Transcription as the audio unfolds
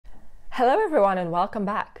Hello everyone and welcome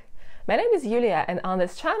back. My name is Yulia and on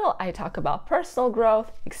this channel I talk about personal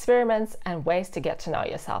growth, experiments and ways to get to know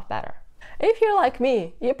yourself better. If you're like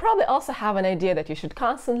me, you probably also have an idea that you should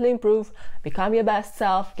constantly improve, become your best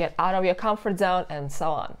self, get out of your comfort zone and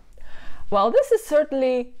so on. While this is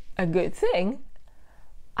certainly a good thing,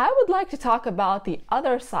 I would like to talk about the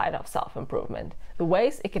other side of self-improvement, the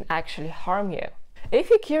ways it can actually harm you. If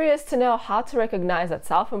you're curious to know how to recognize that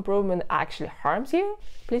self-improvement actually harms you,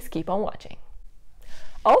 please keep on watching.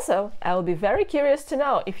 Also, I will be very curious to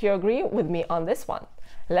know if you agree with me on this one.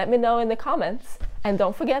 Let me know in the comments, and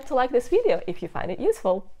don't forget to like this video if you find it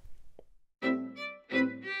useful.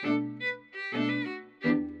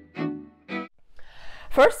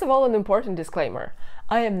 First of all, an important disclaimer.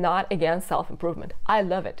 I am not against self-improvement. I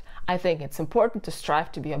love it. I think it's important to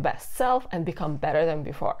strive to be your best self and become better than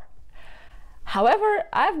before. However,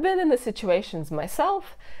 I've been in the situations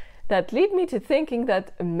myself that lead me to thinking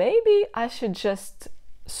that maybe I should just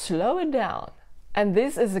slow it down. And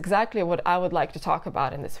this is exactly what I would like to talk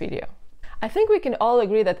about in this video. I think we can all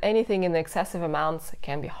agree that anything in excessive amounts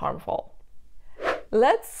can be harmful.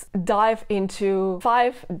 Let's dive into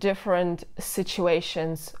 5 different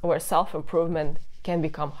situations where self-improvement can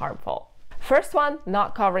become harmful. First one,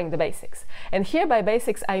 not covering the basics. And here by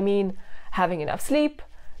basics I mean having enough sleep,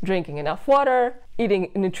 drinking enough water, eating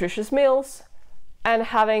nutritious meals, and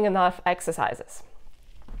having enough exercises.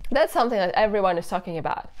 That's something that everyone is talking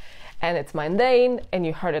about. And it's mundane, and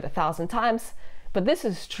you heard it 1,000 times, but this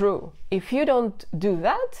is true. If you don't do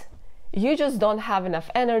that, you just don't have enough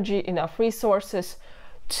energy, enough resources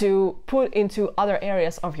to put into other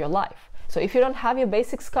areas of your life. So if you don't have your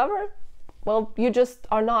basics covered, well, you just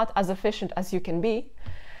are not as efficient as you can be,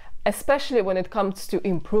 especially when it comes to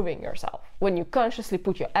improving yourself, when you consciously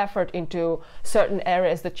put your effort into certain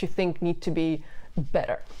areas that you think need to be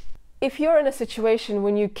better. If you're in a situation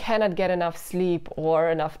when you cannot get enough sleep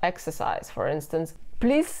or enough exercise, for instance,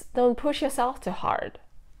 please don't push yourself too hard.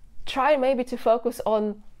 Try maybe to focus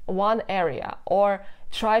on one area, or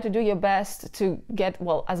try to do your best to get,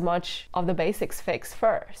 well, as much of the basics fixed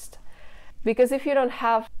first. Because if you don't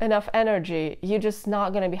have enough energy, you're just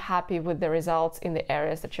not going to be happy with the results in the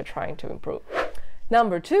areas that you're trying to improve.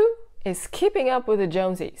 Number 2 is keeping up with the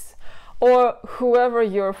Jonesies, or whoever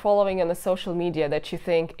you're following on the social media that you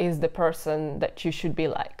think is the person that you should be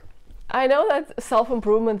like. I know that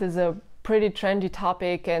self-improvement is a pretty trendy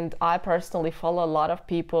topic, and I personally follow a lot of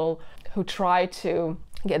people who try to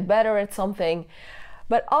get better at something.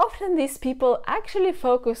 But often these people actually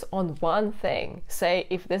focus on one thing. Say,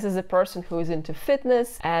 if this is a person who is into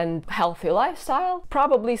fitness and healthy lifestyle,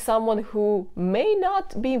 probably someone who may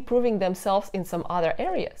not be improving themselves in some other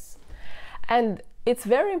areas. And it's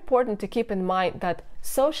very important to keep in mind that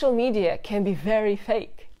social media can be very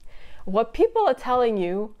fake. What people are telling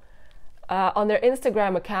you on their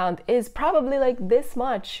Instagram account is probably like this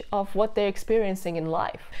much of what they're experiencing in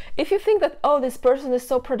life. If you think that, oh, this person is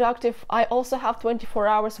so productive, I also have 24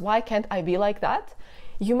 hours, why can't I be like that?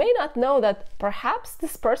 You may not know that perhaps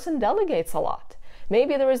this person delegates a lot.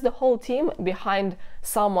 Maybe there is the whole team behind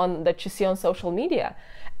someone that you see on social media.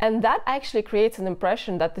 And that actually creates an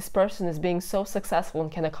impression that this person is being so successful and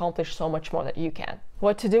can accomplish so much more than you can.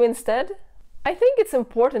 What to do instead? I think it's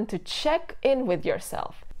important to check in with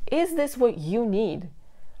yourself. Is this what you need?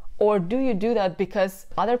 Or do you do that because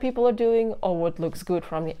other people are doing or what looks good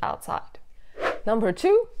from the outside? Number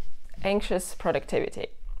 2, anxious productivity.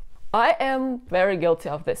 I am very guilty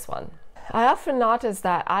of this one. I often notice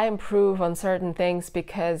that I improve on certain things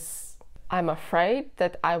because I'm afraid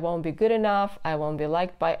that I won't be good enough, I won't be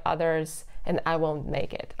liked by others, and I won't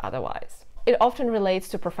make it otherwise. It often relates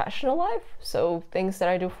to professional life, so things that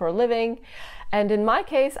I do for a living. And in my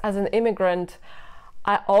case, as an immigrant,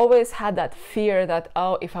 I always had that fear that,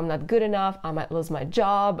 oh, if I'm not good enough, I might lose my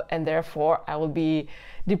job and therefore I will be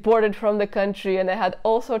deported from the country. And I had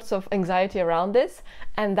all sorts of anxiety around this.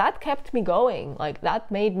 And that kept me going. Like, that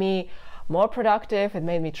made me more productive. It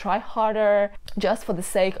made me try harder just for the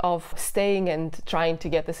sake of staying and trying to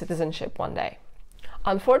get the citizenship one day.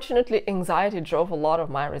 Unfortunately, anxiety drove a lot of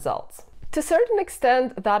my results. To a certain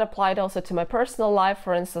extent, that applied also to my personal life.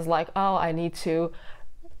 For instance, like, oh, I need to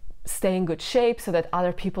stay in good shape so that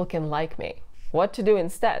other people can like me. What to do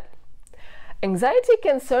instead? Anxiety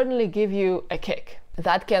can certainly give you a kick.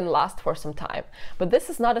 That can last for some time, but this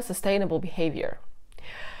is not a sustainable behavior.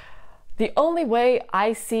 The only way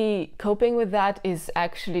I see coping with that is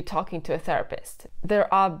actually talking to a therapist.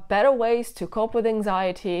 There are better ways to cope with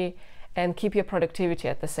anxiety and keep your productivity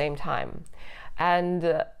at the same time.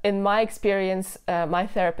 And in my experience, my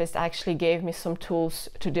therapist actually gave me some tools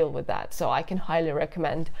to deal with that. So I can highly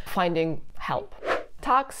recommend finding help.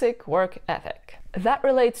 Toxic work ethic. That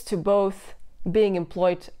relates to both being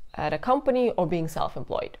employed at a company or being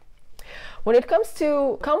self-employed. When it comes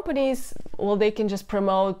to companies, well, they can just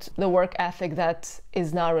promote the work ethic that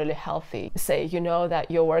is not really healthy. Say, you know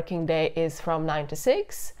that your working day is from 9 to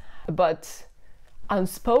 6, but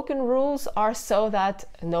unspoken rules are so that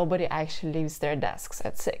nobody actually leaves their desks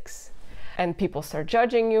at 6. And people start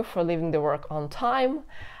judging you for leaving the work on time.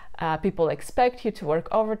 People expect you to work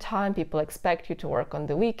overtime. People expect you to work on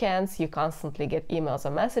the weekends. You constantly get emails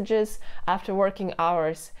and messages after working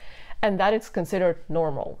hours, and that is considered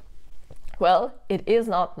normal. Well, it is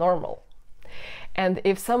not normal. And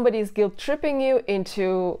if somebody is guilt-tripping you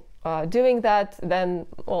into doing that, then,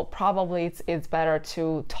 well, probably it's better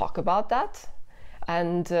to talk about that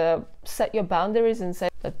and set your boundaries and say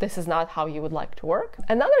that this is not how you would like to work.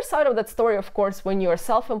 Another side of that story, of course, when you are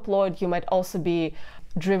self-employed, you might also be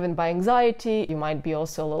driven by anxiety. You might be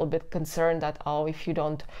also a little bit concerned that, oh, if you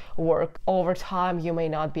don't work overtime, you may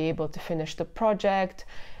not be able to finish the project,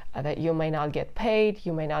 that you may not get paid,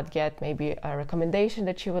 you may not get maybe a recommendation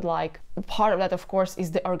that you would like. Part of that, of course,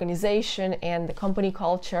 is the organization and the company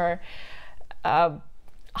culture.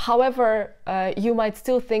 However, you might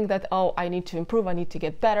still think that, oh, I need to improve, I need to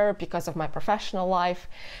get better because of my professional life.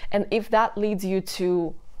 And if that leads you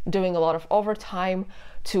to doing a lot of overtime,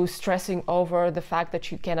 to stressing over the fact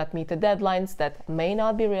that you cannot meet the deadlines that may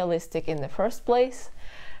not be realistic in the first place,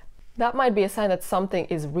 that might be a sign that something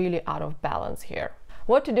is really out of balance here.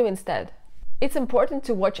 What to do instead? It's important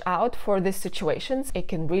to watch out for these situations. It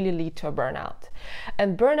can really lead to a burnout.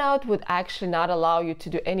 And burnout would actually not allow you to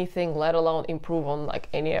do anything, let alone improve on like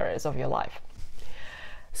any areas of your life.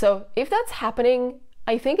 So if that's happening,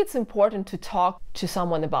 I think it's important to talk to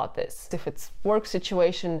someone about this. If it's work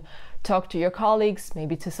situation, talk to your colleagues,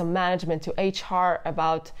 maybe to some management, to HR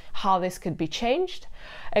about how this could be changed.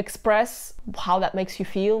 Express how that makes you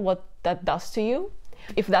feel, what that does to you.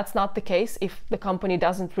 If that's not the case, if the company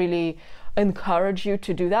doesn't really encourage you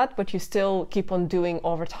to do that, but you still keep on doing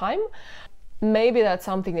overtime, maybe that's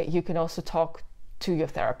something that you can also talk to your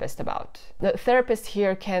therapist about. The therapist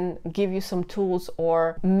here can give you some tools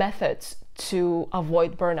or methods to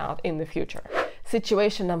avoid burnout in the future.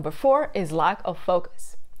 Situation number 4 is lack of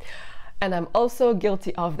focus. And I'm also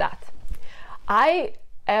guilty of that. I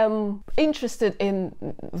am interested in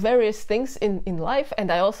various things in life,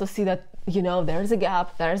 and I also see that, you know, there's a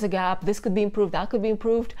gap, this could be improved, that could be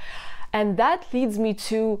improved. And that leads me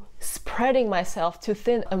to spreading myself too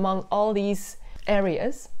thin among all these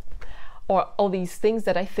areas or all these things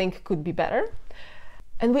that I think could be better.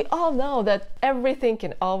 And we all know that everything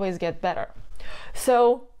can always get better.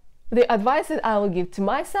 So the advice that I will give to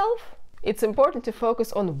myself, it's important to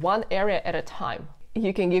focus on one area at a time.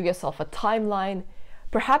 You can give yourself a timeline,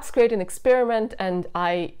 perhaps create an experiment, and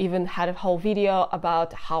I even had a whole video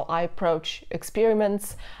about how I approach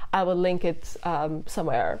experiments. I will link it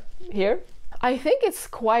somewhere here. I think it's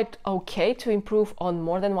quite okay to improve on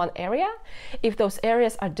more than one area if those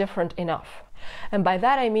areas are different enough. And by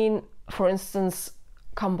that I mean, for instance,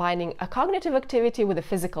 combining a cognitive activity with a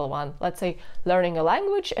physical one. Let's say learning a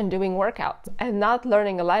language and doing workouts, and not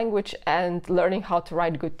learning a language and learning how to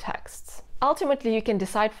write good texts. Ultimately, you can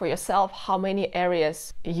decide for yourself how many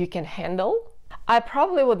areas you can handle. I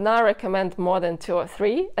probably would not recommend more than 2 or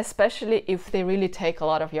 3, especially if they really take a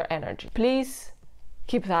lot of your energy. Please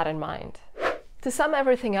keep that in mind. To sum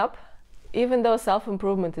everything up, even though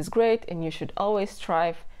self-improvement is great and you should always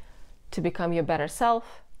strive to become your better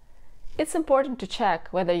self, it's important to check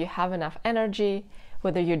whether you have enough energy,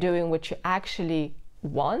 whether you're doing what you actually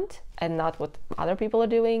want and not what other people are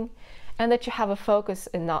doing, and that you have a focus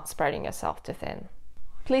in not spreading yourself too thin.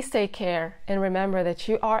 Please take care and remember that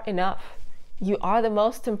you are enough. You are the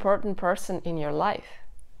most important person in your life.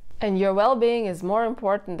 And your well-being is more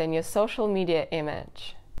important than your social media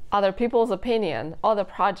image, other people's opinion, or the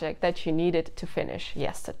project that you needed to finish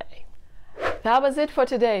yesterday. That was it for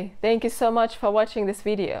today. Thank you so much for watching this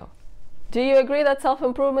video. Do you agree that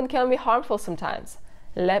self-improvement can be harmful sometimes?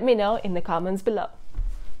 Let me know in the comments below.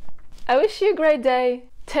 I wish you a great day.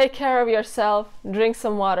 Take care of yourself, drink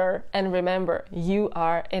some water, and remember, you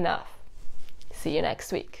are enough. See you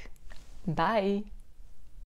next week. Bye.